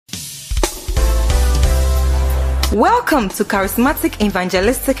Welcome to Charismatic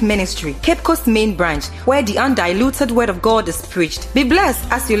Evangelistic Ministry, Cape Coast Main Branch, where the undiluted Word of God is preached. Be blessed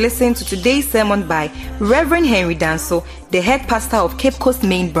as you listen to today's sermon by Reverend Henry Danso, the head pastor of Cape Coast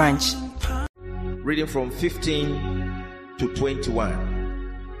Main Branch. Reading from 15 to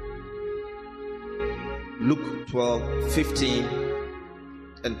 21. Luke 12, 15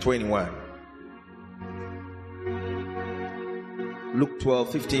 and 21. Luke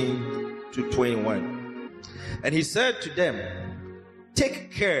 12, 15 to 21. And he said to them,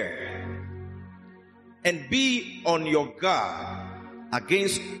 "Take care and be on your guard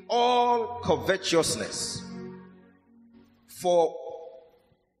against all covetousness, for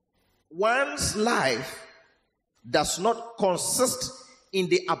one's life does not consist in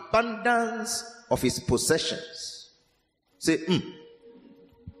the abundance of his possessions." Say,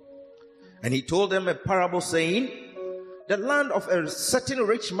 And he told them a parable, saying, "The land of a certain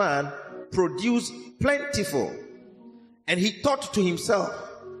rich man produced plentiful, and he thought to himself,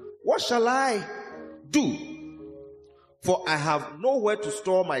 what shall I do? For I have nowhere to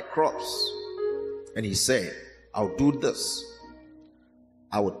store my crops. And he said, I'll do this.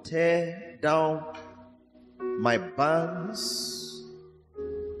 I will tear down my barns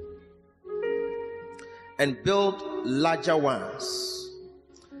and build larger ones,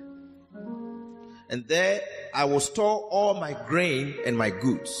 and there I will store all my grain and my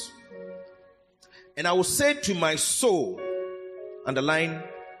goods. And I will say to my soul," underline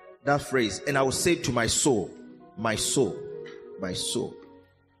that phrase, "and I will say to my soul, my soul, my soul,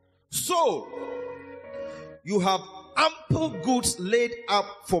 soul, you have ample goods laid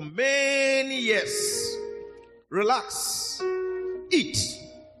up for many years. Relax, eat,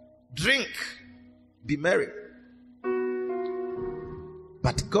 drink, be merry."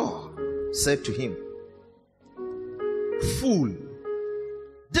 But God said to him, "Fool,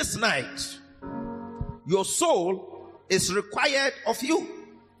 this night your soul is required of you,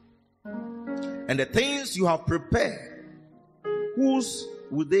 and the things you have prepared, whose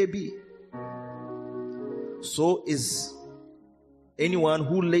will they be? So is anyone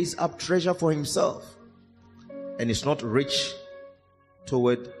who lays up treasure for himself and is not rich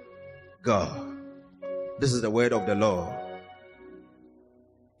toward God." This is the word of the Lord.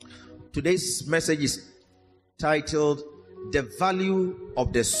 Today's message is titled, "The Value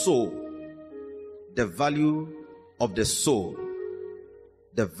of the Soul." The value of the soul.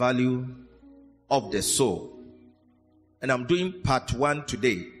 The value of the soul. And I'm doing part 1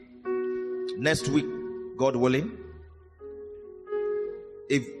 today. Next week, God willing,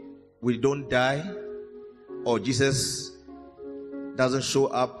 if we don't die or Jesus doesn't show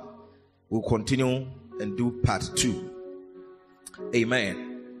up, we'll continue and do part 2.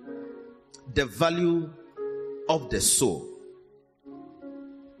 Amen. The value of the soul.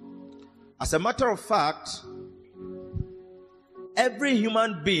 As a matter of fact, every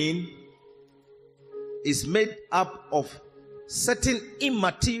human being is made up of certain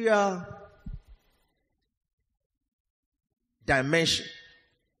immaterial dimension,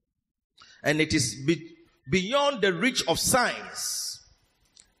 and it is beyond the reach of science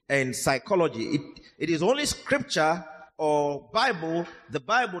and psychology. It is only scripture or the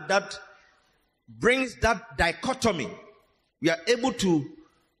Bible that brings that dichotomy. We are able to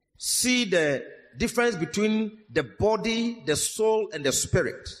see the difference between the body, the soul, and the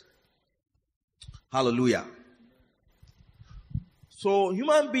spirit. Hallelujah. So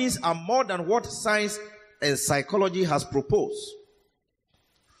human beings are more than what science and psychology has proposed.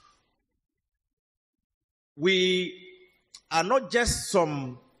 We are not just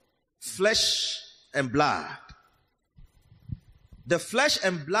some flesh and blood. The flesh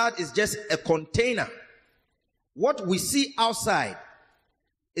and blood is just a container. What we see outside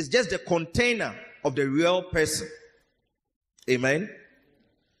is just the container of the real person. Amen.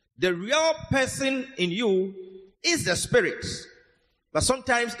 The real person in you is the spirit. But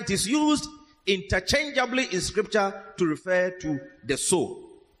sometimes it is used interchangeably in scripture to refer to the soul.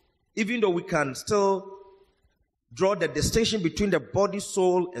 Even though we can still draw the distinction between the body,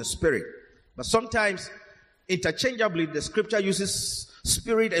 soul, and spirit. But sometimes interchangeably the scripture uses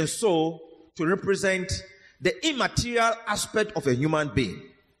spirit and soul to represent the immaterial aspect of a human being.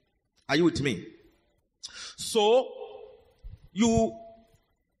 Are you with me? So, you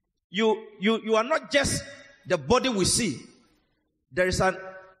are not just the body we see. There is an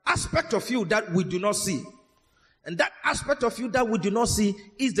aspect of you that we do not see. And that aspect of you that we do not see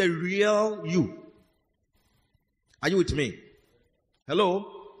is the real you. Are you with me?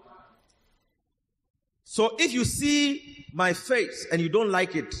 Hello? So if you see my face and you don't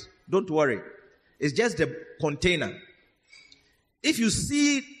like it, don't worry. It's just the container. If you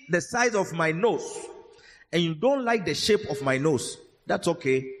see the size of my nose and you don't like the shape of my nose, that's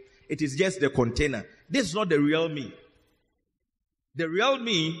okay. It is just the container. This is not the real me. The real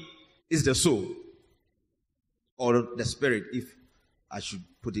me is the soul or the spirit, if I should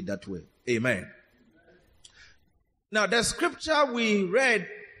put it that way. Amen. Now, the scripture we read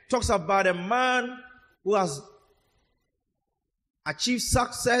talks about a man who has achieved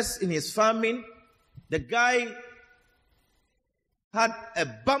success in his farming. The guy had a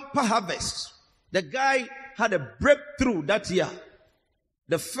bumper harvest. The guy had a breakthrough that year.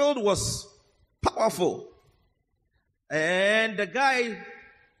 The field was powerful. And the guy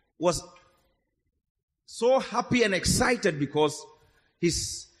was so happy and excited because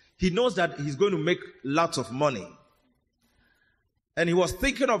he knows that he's going to make lots of money. And he was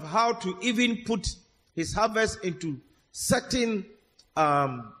thinking of how to even put his harvest into certain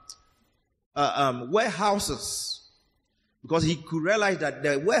warehouses, because he could realize that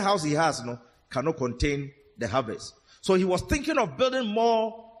the warehouse he has cannot contain the harvest. So he was thinking of building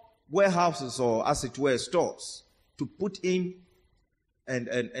more warehouses, or as it were, stores to put in. And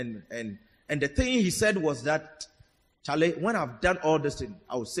the thing he said was that, Charlie, when I've done all this thing,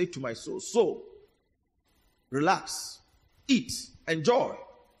 I will say to my soul, relax, eat, enjoy.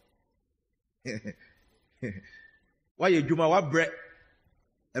 Why you do my bread?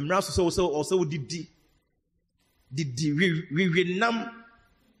 And now also did we nam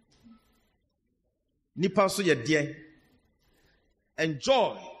nipa so ye dear.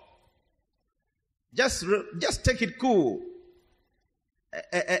 Enjoy. Just take it cool.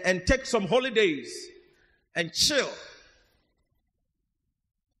 And take some holidays and chill.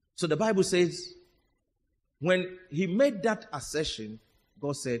 So the Bible says, when he made that assertion,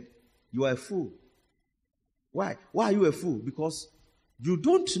 God said, you are a fool. Why? Why are you a fool? Because you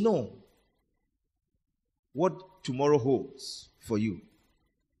don't know what tomorrow holds for you.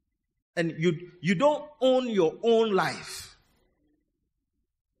 And you don't own your own life.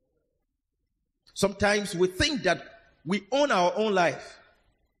 Sometimes we think that we own our own life.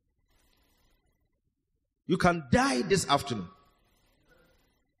 You can die this afternoon.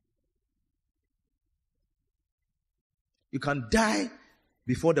 You can die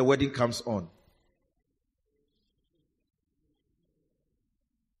before the wedding comes on.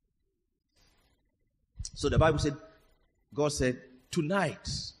 So the Bible said, God said, tonight,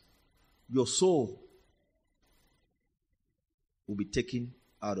 your soul will be taken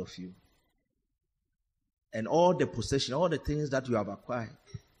out of you. And all the possession, all the things that you have acquired,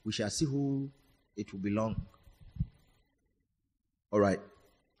 we shall see who it will belong. All right.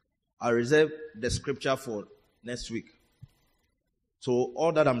 I'll reserve the scripture for next week. So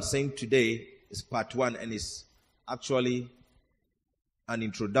all that I'm saying today is part 1, and is actually an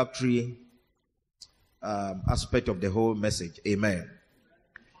introductory aspect of the whole message. Amen.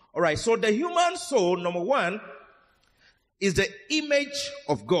 All right. So the human soul, number 1, is the image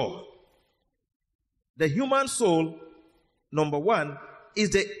of God. The human soul, number 1, is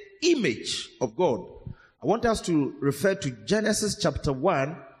the image of God. I want us to refer to Genesis chapter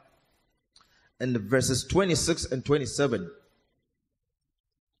 1 and verses 26 and 27.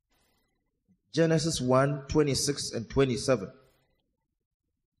 Genesis 1, 26 and 27.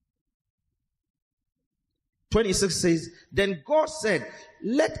 26 says, then God said,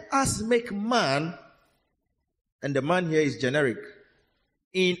 let us make man, and the man here is generic,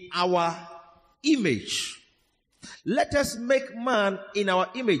 in our image. Let us make man in our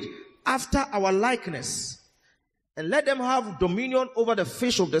image, after our likeness, and let them have dominion over the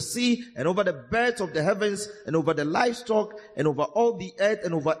fish of the sea, and over the birds of the heavens, and over the livestock, and over all the earth,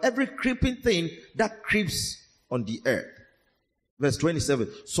 and over every creeping thing that creeps on the earth. Verse 27.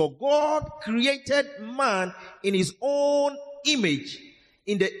 So God created man in his own image.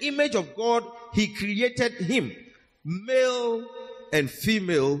 In the image of God, he created him. Male and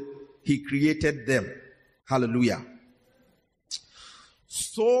female, he created them. Hallelujah.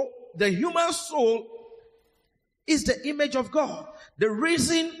 So the human soul is the image of God. The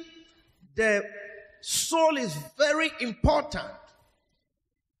reason the soul is very important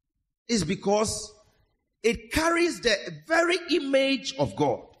is because it carries the very image of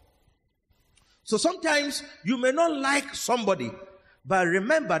God. So sometimes you may not like somebody, but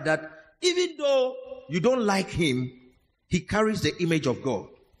remember that even though you don't like him, he carries the image of God.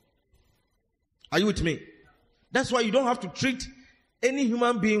 Are you with me? That's why you don't have to treat any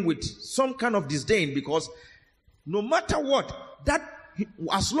human being with some kind of disdain, because no matter what, that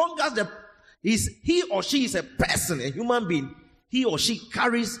as long as he or she is a person, a human being, he or she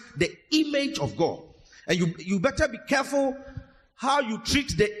carries the image of God. And you better be careful how you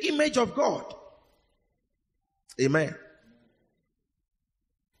treat the image of God. Amen.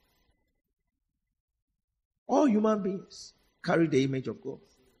 All human beings carry the image of God.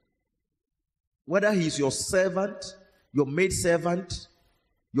 Whether he is your servant, your maid servant,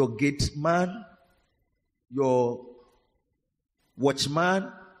 your gate man, your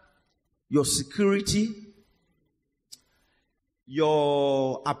watchman, your security,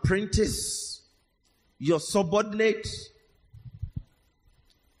 your apprentice, your subordinate,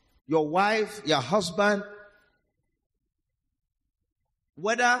 your wife, your husband,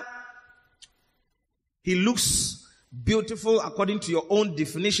 whether he looks beautiful according to your own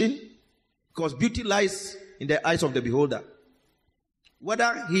definition, because beauty lies in the eyes of the beholder.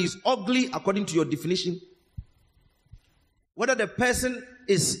 Whether he is ugly according to your definition, whether the person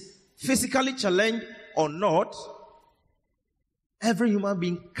is physically challenged or not, every human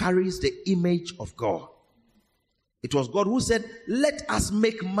being carries the image of God. It was God who said, let us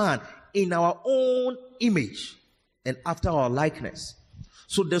make man in our own image and after our likeness.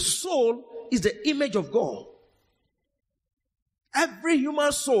 So the soul is the image of God. Every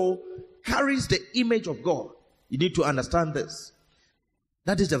human soul carries the image of God. You need to understand this.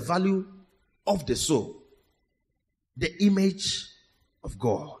 That is the value of the soul. The image of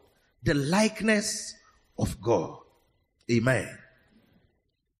God. The likeness of God. Amen.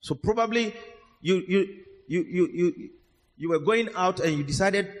 So probably you were going out and you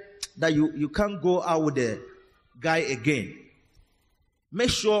decided that you can't go out with the guy again. Make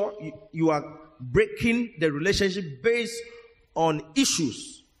sure you are breaking the relationship based on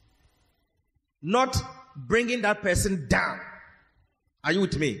issues, not bringing that person down. Are you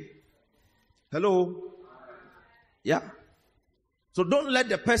with me? Hello? Yeah. So don't let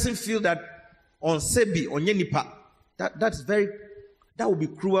the person feel that on Sebi, on Yenipa. That will be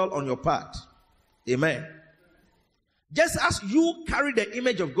cruel on your part. Amen. Just as you carry the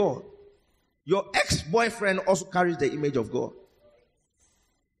image of God, your ex-boyfriend also carries the image of God.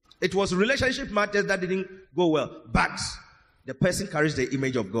 It was relationship matters that didn't go well, but the person carries the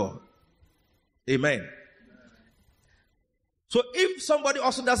image of God. Amen. So if somebody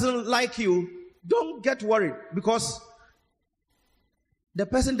also doesn't like you, don't get worried, because the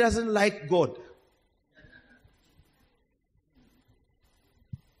person doesn't like God.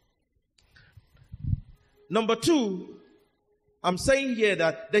 Number two, I'm saying here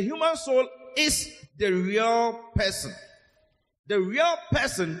that the human soul is the real person. The real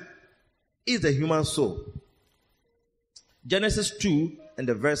person is the human soul. Genesis 2 and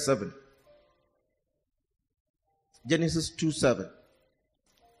the verse 7. Genesis 2:7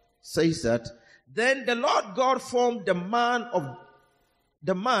 says that, then the Lord God formed the man of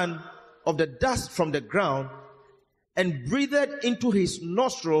the dust from the ground and breathed into his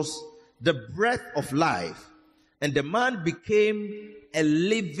nostrils the breath of life, and the man became a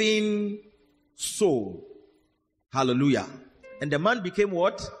living soul. Hallelujah. And the man became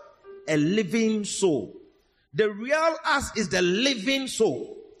what? A living soul. The real us is the living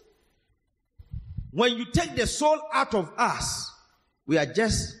soul. When you take the soul out of us, we are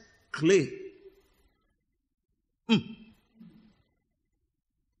just clay.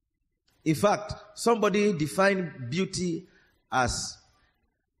 In fact, somebody defined beauty as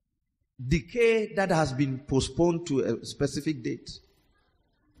decay that has been postponed to a specific date.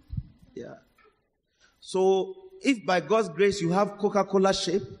 Yeah. So, if by God's grace you have Coca-Cola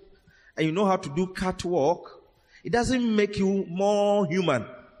shape and you know how to do catwalk, it doesn't make you more human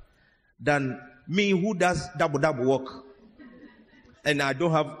than me who does double walk. And I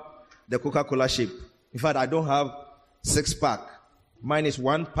don't have the Coca-Cola shape. In fact, I don't have 6-pack. Mine is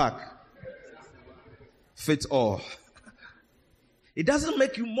 1-pack. Fits all. It doesn't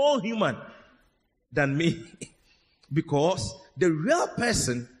make you more human than me. Because the real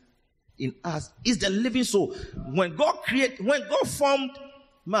person in us is the living soul. When God formed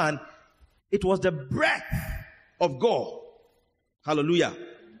man, it was the breath of God. Hallelujah.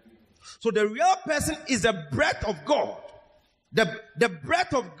 So the real person is the breath of God. The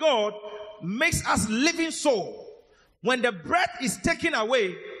breath of God makes us living soul. When the breath is taken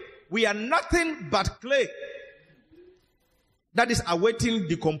away, we are nothing but clay that is awaiting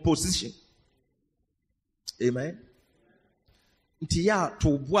decomposition. Amen. Nti ya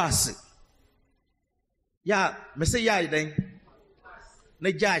to boase. Ya me say ya den. Na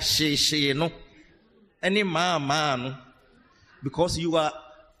ja she no. Any man no. Because you are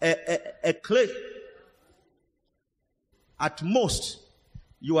a clay. At most,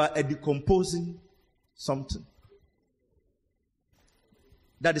 you are a decomposing something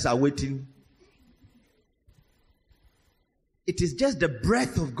that is awaiting. It is just the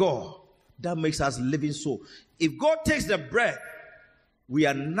breath of God that makes us living soul. If God takes the breath, we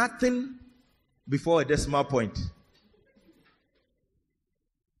are nothing before a decimal point.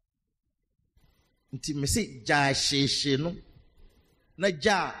 Nti me say ja sheshe no na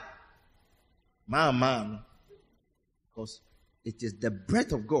ja ma because it is the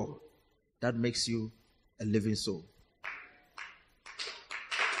breath of God that makes you a living soul.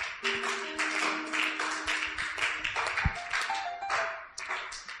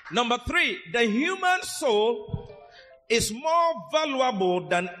 Number 3, the human soul is more valuable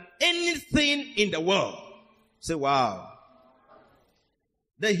than anything in the world. Say, wow.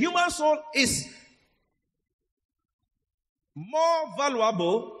 The human soul is more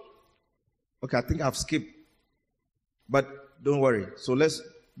valuable. Okay, I think I've skipped. But don't worry. So let's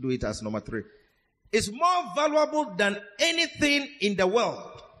do it as number 3. It's more valuable than anything in the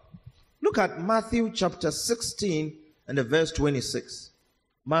world. Look at Matthew chapter 16 and the verse 26.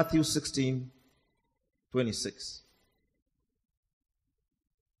 Matthew 16, 26.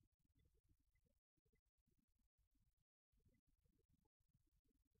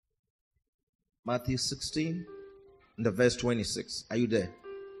 Matthew 16 and the verse 26. Are you there?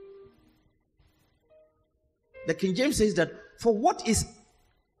 The King James says that for what is...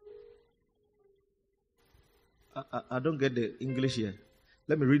 I don't get the English here.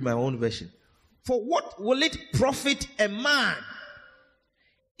 Let me read my own version. For what will it profit a man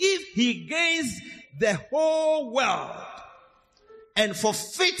if he gains the whole world and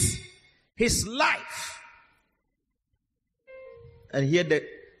forfeits his life? And here the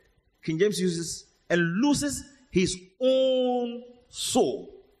King James uses and loses his own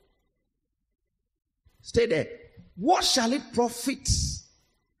soul. Stay there. What shall it profit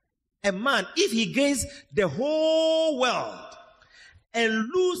a man if he gains the whole world and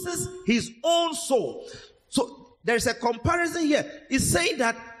loses his own soul? So there's a comparison here. It's saying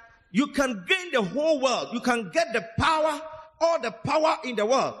that you can gain the whole world. You can get the power, all the power in the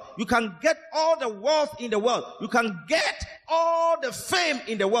world. You can get all the wealth in the world. You can get all the fame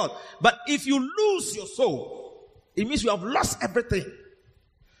in the world. But if you lose your soul, it means you have lost everything.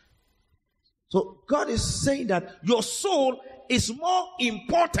 So God is saying that your soul is more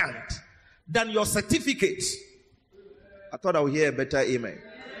important than your certificates. I thought I would hear a better amen.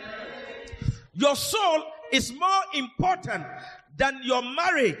 Your soul is more important than your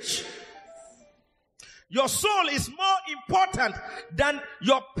marriage. Your soul is more important than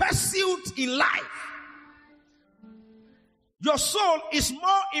your pursuit in life. Your soul is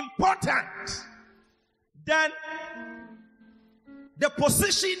more important than the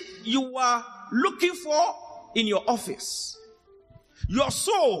position you are looking for in your office. Your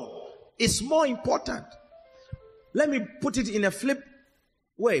soul is more important. Let me put it in a flip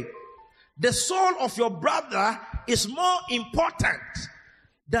way. The soul of your brother is more important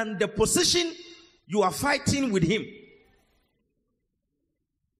than the position you are fighting with him.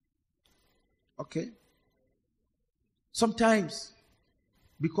 Okay? Sometimes,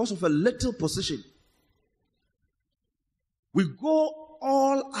 because of a little position, we go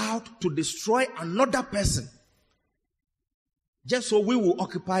all out to destroy another person just so we will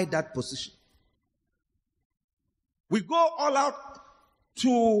occupy that position. We go all out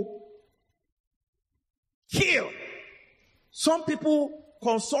to kill. Some people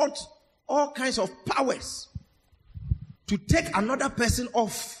consult all kinds of powers to take another person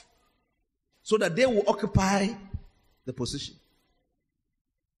off so that they will occupy the position.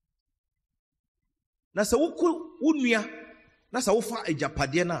 Na sa wunuya na sa wufa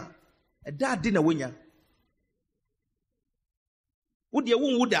ejapade na eda ade na wonya wode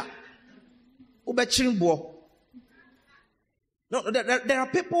wunwuda ubechimbo. No, there are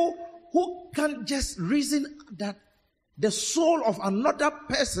people who can just reason that the soul of another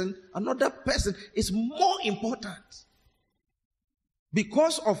person is more important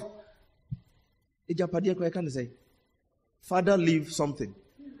because of ejapade ko can say father leave something.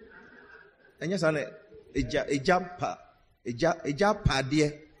 And yes, that's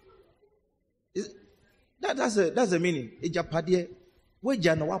the meaning. Ejapade we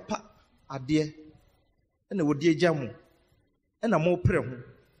jana wapa ade and wo die jamu and am pre ho.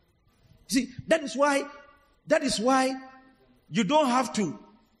 See, that is why you don't have to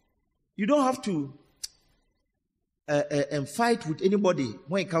and fight with anybody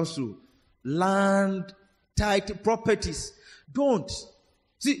when it comes to land, title, properties. Don't.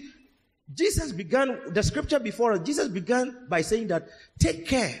 See, the scripture before us, Jesus began by saying that take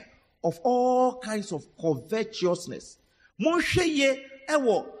care of all kinds of covetousness.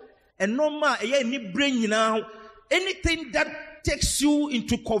 Anything that takes you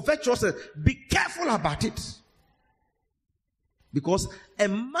into covetousness, be careful about it. Because a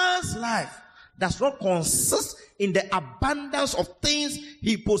man's life does not consist in the abundance of things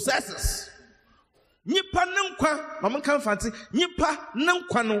he possesses. Nipa nankwa, mama kan fanti, nipa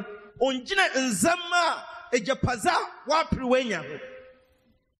nankwa no Onjina nzama ejapaza wa priwenya.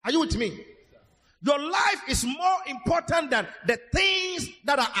 Are you with me? Your life is more important than the things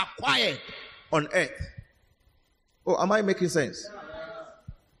that are acquired on earth. Oh, am I making sense?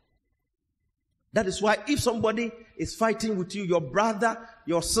 That is why if somebody is fighting with you, your brother,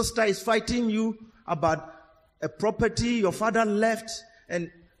 your sister is fighting you about a property your father left,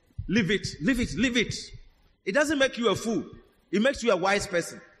 and leave it. It doesn't make you a fool. It makes you a wise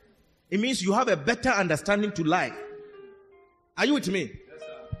person. It means you have a better understanding to life. Are you with me? Yes,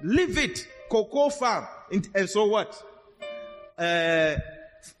 sir. Leave it. Cocoa farm. And so what?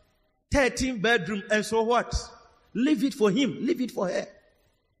 13 bedroom. And so what? Leave it for him. Leave it for her.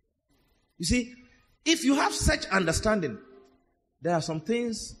 You see, if you have such understanding, there are some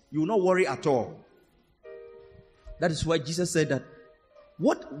things you will not worry at all. That is why Jesus said that,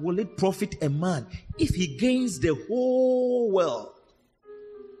 what will it profit a man if he gains the whole world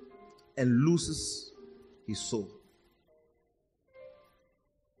and loses his soul?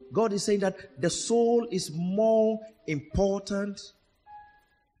 God is saying that the soul is more important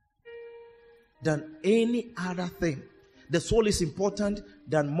than any other thing. The soul is important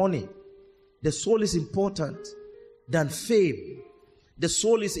than money. The soul is important than fame. The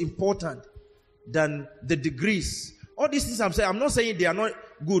soul is important than the degrees. All these things I'm saying, I'm not saying they are not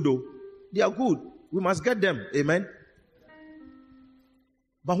good though. They are good. We must get them. Amen.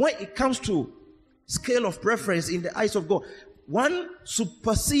 But when it comes to scale of preference in the eyes of God, one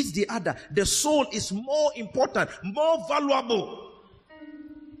supersedes the other. The soul is more important, more valuable.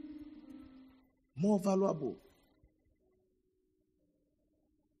 More valuable.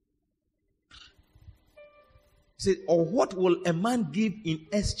 Say, or what will a man give in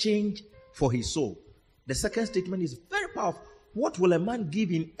exchange for his soul? The second statement is very powerful. What will a man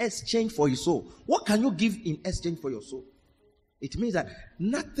give in exchange for his soul? What can you give in exchange for your soul? It means that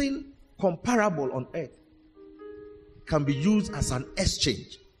nothing comparable on earth can be used as an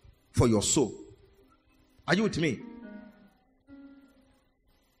exchange for your soul. Are you with me?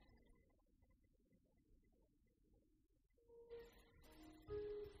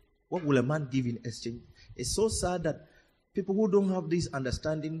 What will a man give in exchange? It's so sad that people who don't have this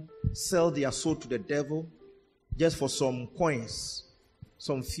understanding sell their soul to the devil just for some coins,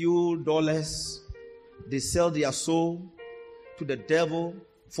 some few dollars. They sell their soul to the devil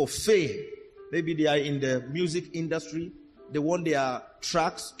for fame. Maybe they are in the music industry. They want their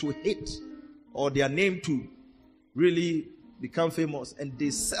tracks to hit or their name to really become famous. And they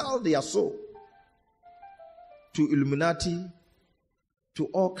sell their soul to Illuminati, to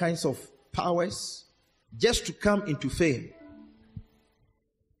all kinds of powers, just to come into fame.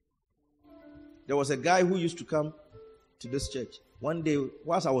 There was a guy who used to come to this church. One day,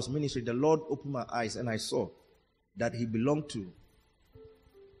 whilst I was ministering, the Lord opened my eyes and I saw that he belonged to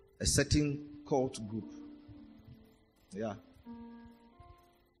a certain cult group. Yeah.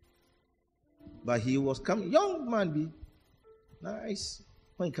 But he was coming, young man, be nice.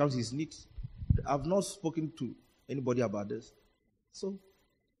 When he comes, he's neat. I've not spoken to anybody about this. So,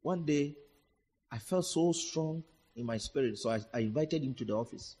 one day, I felt so strong in my spirit. So I invited him to the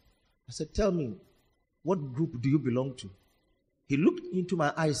office. I said, tell me, what group do you belong to? He looked into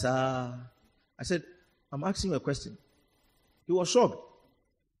my eyes. I said, I'm asking you a question. He was shocked.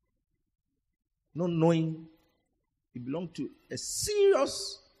 Not knowing he belonged to a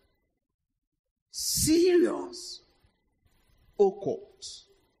serious occult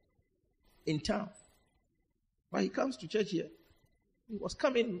in town. But he comes to church here. He was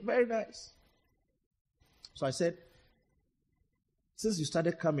coming very nice. So I said, since you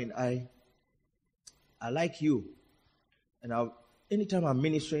started coming, I like you. And anytime I'm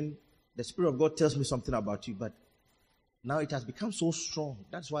ministering, the Spirit of God tells me something about you. But now it has become so strong.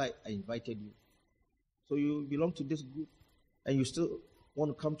 That's why I invited you. So you belong to this group and you still want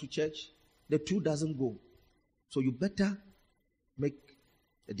to come to church. The two doesn't go. So you better make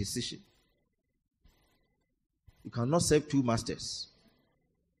a decision. You cannot serve two masters.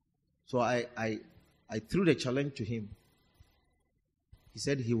 So I threw the challenge to him. He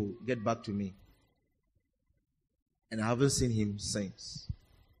said he will get back to me. And I haven't seen him since.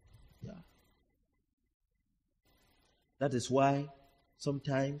 Yeah. That is why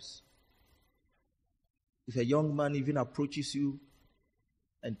sometimes if a young man even approaches you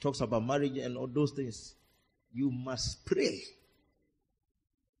and talks about marriage and all those things, you must pray.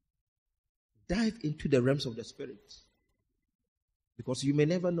 Dive into the realms of the Spirit. Because you may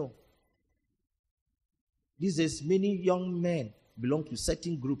never know. These days, many young men belong to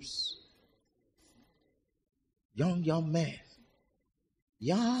certain groups. Young men.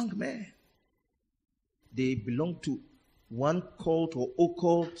 They belong to one cult or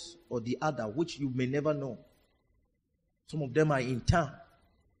occult or the other, which you may never know. Some of them are in town.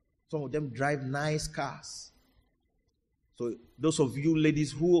 Some of them drive nice cars. So those of you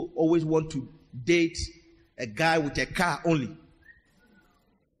ladies who always want to date a guy with a car only,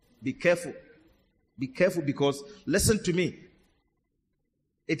 be careful. Be careful, because listen to me.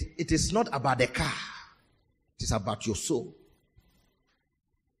 It is not about the car. It is about your soul.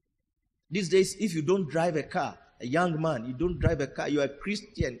 These days, if you don't drive a car, a young man, you don't drive a car, you're a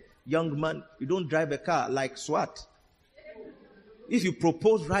Christian young man, you don't drive a car like SWAT. If you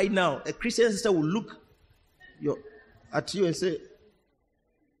propose right now, a Christian sister will look at you and say,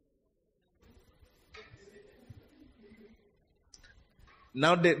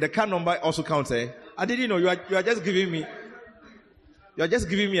 now the car number also counts, eh? I didn't know. You are just giving me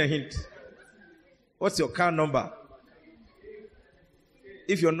a hint. What's your car number?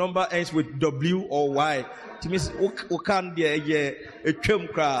 If your number ends with W or Y, it means what can a term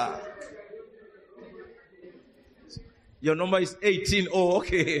cry. Your number is 18. Oh,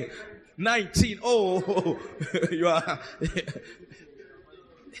 okay. 19. Oh, you are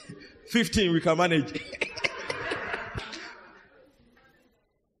 15. We can manage.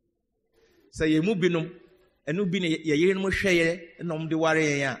 Say you move binum, and you been a year no share, and no the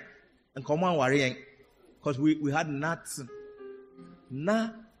warrior, and come on worrying, because we had nuts.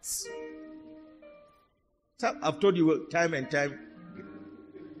 So I've told you time and time.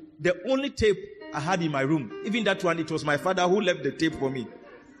 The only tape I had in my room, even that one, it was my father who left the tape for me.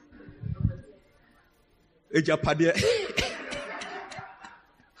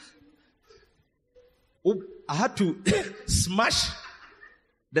 I had to smash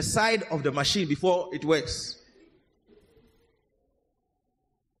the side of the machine before it works.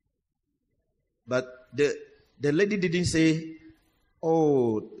 But the lady didn't say,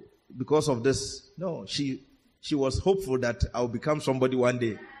 oh, because of this. No, she was hopeful that I'll become somebody one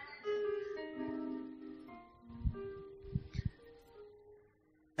day.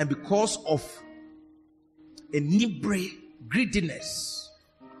 And because of a nibre greediness,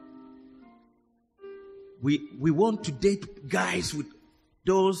 we want to date guys with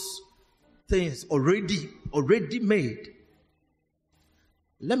those things already made.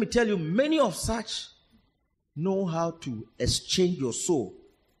 Let me tell you, many of such know how to exchange your soul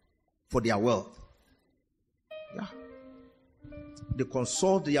for their wealth. Yeah. They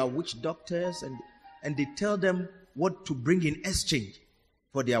consult their witch doctors and they tell them what to bring in exchange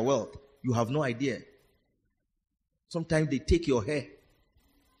for their wealth. You have no idea. Sometimes they take your hair.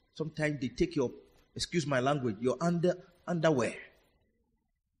 Sometimes they take your, excuse my language, your underwear.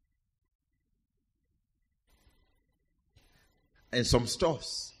 And some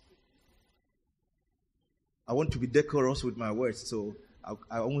stuffs. I want to be decorous with my words, so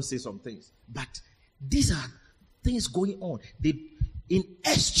I won't say some things. But these are things going on. They in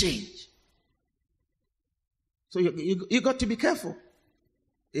exchange. So you got to be careful.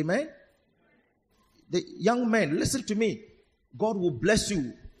 Amen? The young men, listen to me. God will bless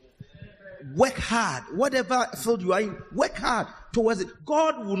you. Work hard. Whatever field you are in, work hard towards it.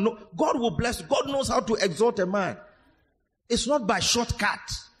 God will know. God will bless you. God knows how to exalt a man. It's not by shortcut.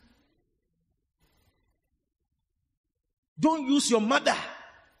 Don't use your mother's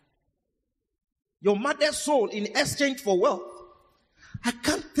soul in exchange for wealth. I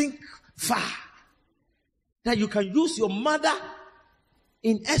can't think far that you can use your mother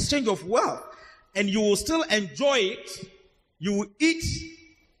in exchange of wealth and you will still enjoy it. You will eat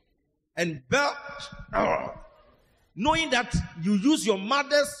and belch, knowing that you use your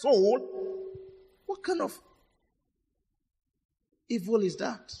mother's soul. What kind of evil is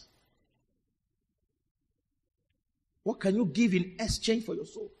that? What can you give in exchange for your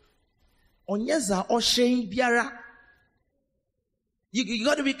soul? Onyeza or shame biara. You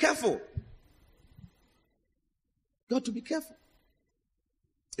got to be careful. You got to be careful.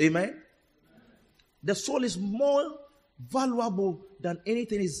 Amen. The soul is more valuable than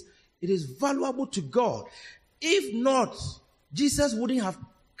anything. It is valuable to God. If not, Jesus wouldn't have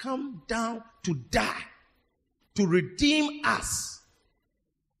come down to die, to redeem us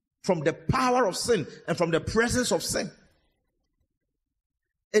from the power of sin and from the presence of sin.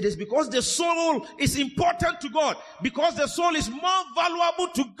 It is because the soul is important to God, because the soul is more valuable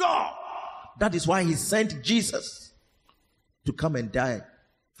to God. That is why he sent Jesus to come and die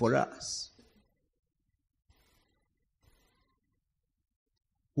for us.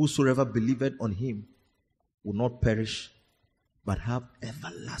 Whosoever believeth on him will not perish, but have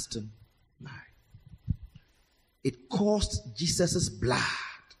everlasting life. It cost Jesus' blood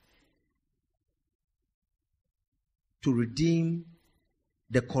to redeem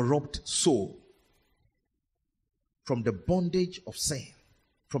the corrupt soul from the bondage of sin,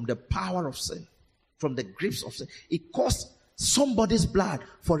 from the power of sin, from the grips of sin. It costs somebody's blood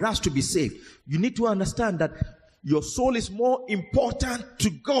for us to be saved. You need to understand that your soul is more important to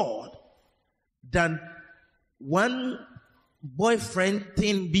God than one boyfriend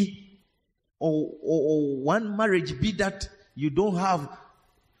thing be or one marriage be that you don't have.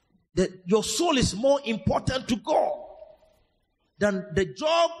 That your soul is more important to God than the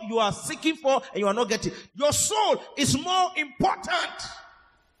job you are seeking for and you are not getting. Your soul is more important.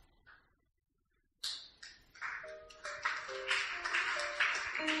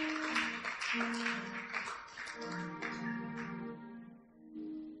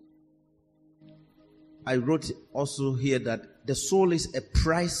 I wrote also here that the soul is a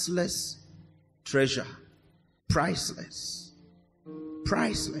priceless treasure. Priceless.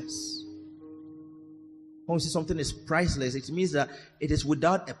 Priceless. When we say something is priceless, it means that it is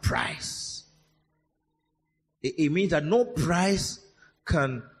without a price. It means that no price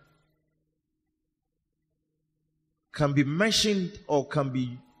can be mentioned or can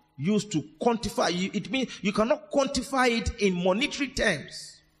be used to quantify. It means you cannot quantify it in monetary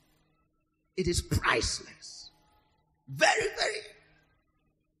terms. It is priceless. Very, very.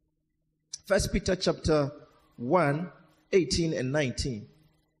 1 Peter chapter 1, 18 and 19.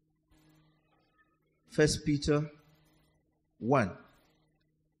 1 Peter 1,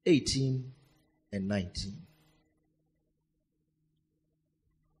 18 and 19.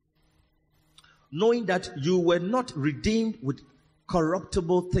 Knowing that you were not redeemed with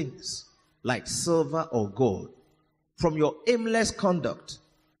corruptible things like silver or gold from your aimless conduct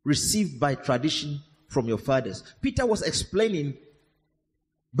received by tradition from your fathers. Peter was explaining,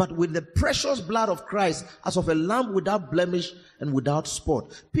 but with the precious blood of Christ as of a lamb without blemish and without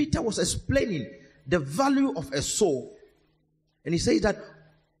spot. Peter was explaining the value of a soul. And he says that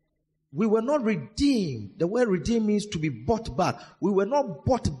we were not redeemed. The word redeemed means to be bought back. We were not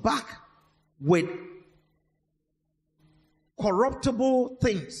bought back with corruptible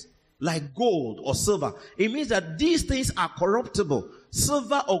things like gold or silver. It means that these things are corruptible.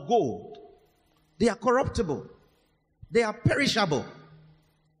 Silver or gold, they are corruptible. They are perishable.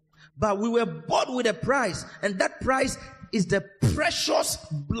 But we were bought with a price, and that price is the precious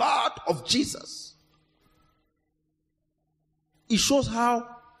blood of Jesus. It shows how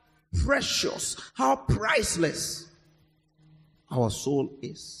precious, how priceless our soul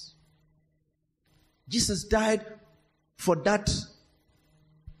is. Jesus died for that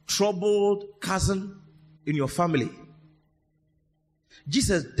troubled cousin in your family.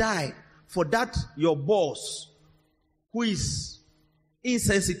 Jesus died for that your boss who is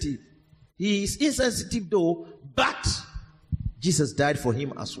insensitive. He is insensitive though, but Jesus died for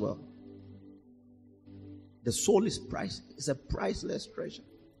him as well. The soul is priceless. It's a priceless treasure.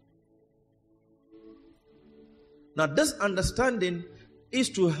 Now this understanding is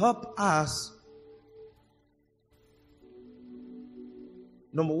to help us,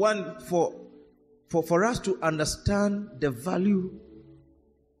 number one, for us to understand the value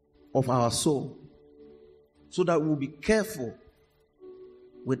of our soul, so that we'll be careful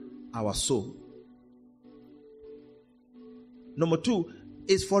with our soul. Number two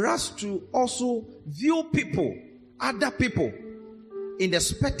is for us to also view people, other people, in the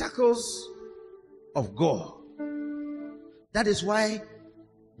spectacles of God. That is why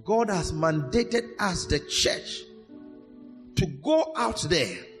God has mandated us, the church, to go out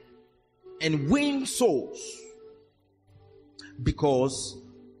there and win souls. Because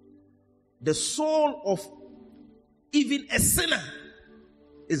the soul of even a sinner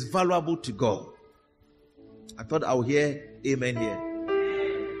is valuable to God. I thought I would hear amen here.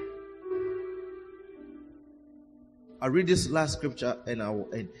 I'll read this last scripture and I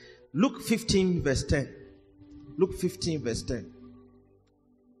will end. Luke 15 verse 10. Luke 15 verse 10.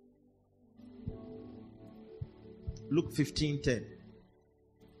 Luke 15:10.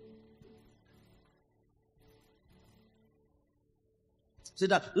 Say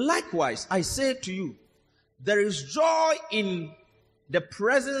that, likewise, I say to you, there is joy in the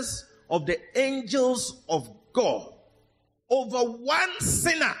presence of the angels of God over one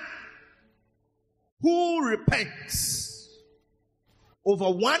sinner who repents. Over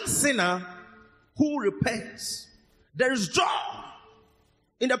one sinner who repents. There is joy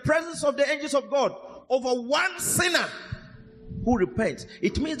in the presence of the angels of God over one sinner who repents.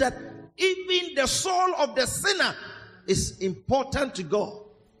 It means that even the soul of the sinner is important to God.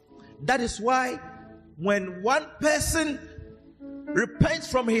 That is why when one person repents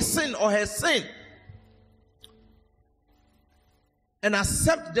from his sin or her sin and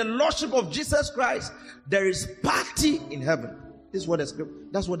accepts the lordship of Jesus Christ, there is party in heaven. This is what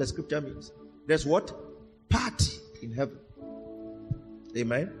that's what the scripture means. There's what? Party in heaven.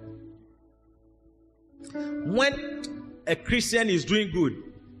 Amen. When a Christian is doing good,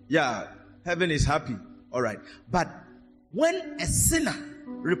 yeah, heaven is happy. All right. But when a sinner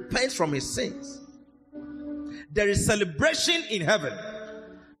repents from his sins, there is celebration in heaven.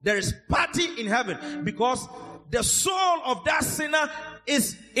 There is party in heaven, because the soul of that sinner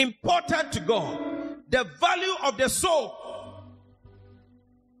is important to God. The value of the soul.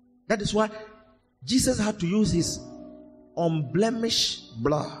 That is why Jesus had to use his unblemished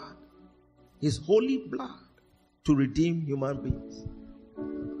blood, his holy blood, to redeem human beings.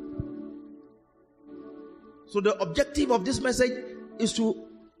 So the objective of this message is to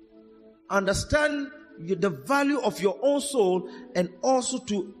understand the value of your own soul, and also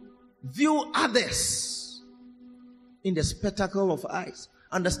to view others in the spectacle of eyes.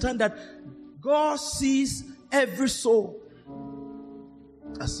 Understand that God sees every soul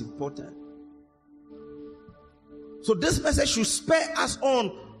as important. So this message should spur us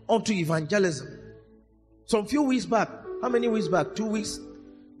onto evangelism. Some few weeks back, how many weeks back? 2 weeks,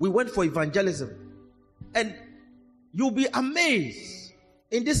 we went for evangelism. And you'll be amazed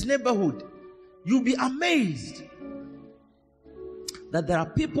in this neighborhood. You'll be amazed that there are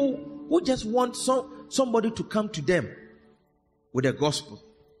people who just want somebody to come to them with the gospel.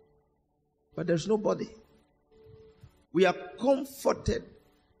 But there's nobody. We are comforted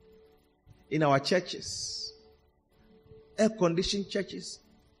in our churches, air-conditioned churches,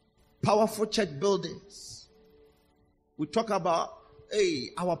 powerful church buildings. We talk about,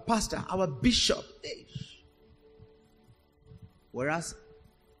 our pastor, our bishop. Whereas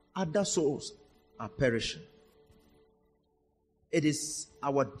other souls are perishing. It is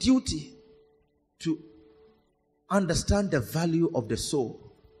our duty to understand the value of the soul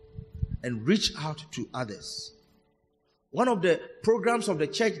and reach out to others. One of the programs of the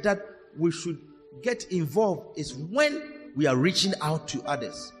church that we should get involved is when we are reaching out to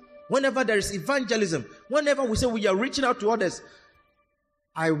others. Whenever there is evangelism, whenever we say we are reaching out to others,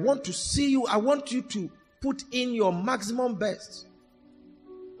 I want to see you, I want you to put in your maximum best.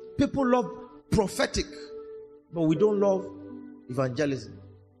 People love prophetic, but we don't love evangelism,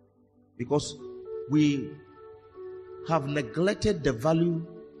 because we have neglected the value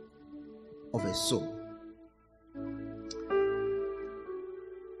of a soul.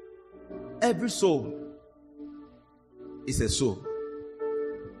 Every soul is a soul.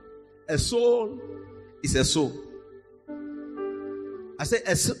 A soul is a soul. I say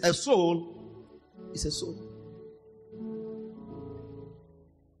a soul is a soul.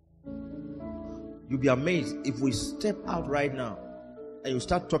 You'll be amazed if we step out right now and you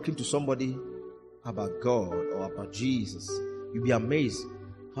start talking to somebody about God or about Jesus. You'll be amazed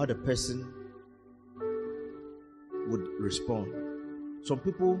how the person would respond. Some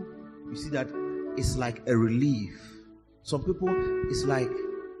people, you see that it's like a relief. Some people, it's like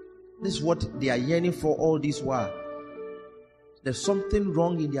this is what they are yearning for all this while. There's something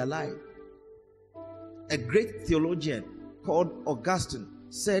wrong in their life. A great theologian called Augustine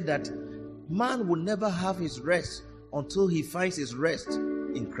said that man will never have his rest until he finds his rest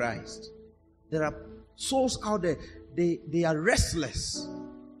in Christ. There are souls out there, they are restless.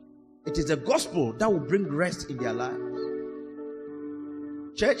 It is the gospel that will bring rest in their lives.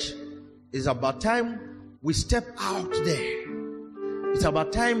 Church, it's about time we step out there. It's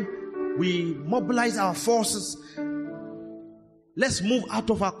about time we mobilize our forces. Let's move out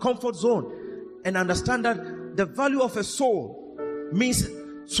of our comfort zone and understand that the value of a soul means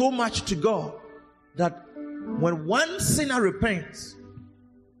so much to God that when one sinner repents,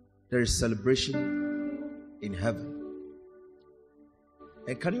 there is celebration in heaven.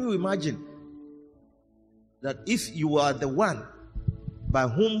 And can you imagine that if you are the one by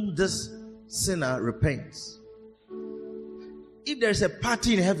whom this sinner repents, if there is a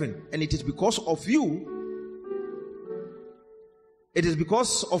party in heaven and it is because of you, it is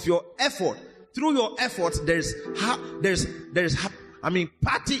because of your effort. Through your efforts, there is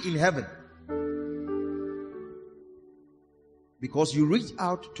party in heaven. Because you reach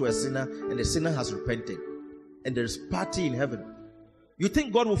out to a sinner and the sinner has repented, and there is party in heaven. You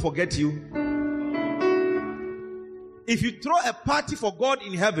think God will forget you? If you throw a party for God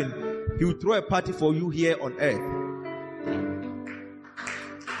in heaven, He will throw a party for you here on earth.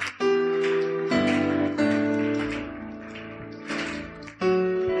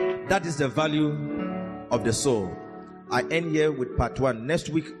 That is the value of the soul. I end here with part 1. Next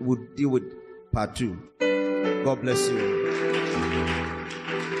week we'll deal with part 2. God bless you.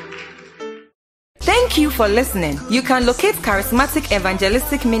 Thank you for listening. You can locate Charismatic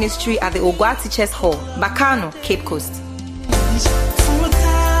Evangelistic Ministry at the Ogwa Teachers Hall, Bakano, Cape Coast.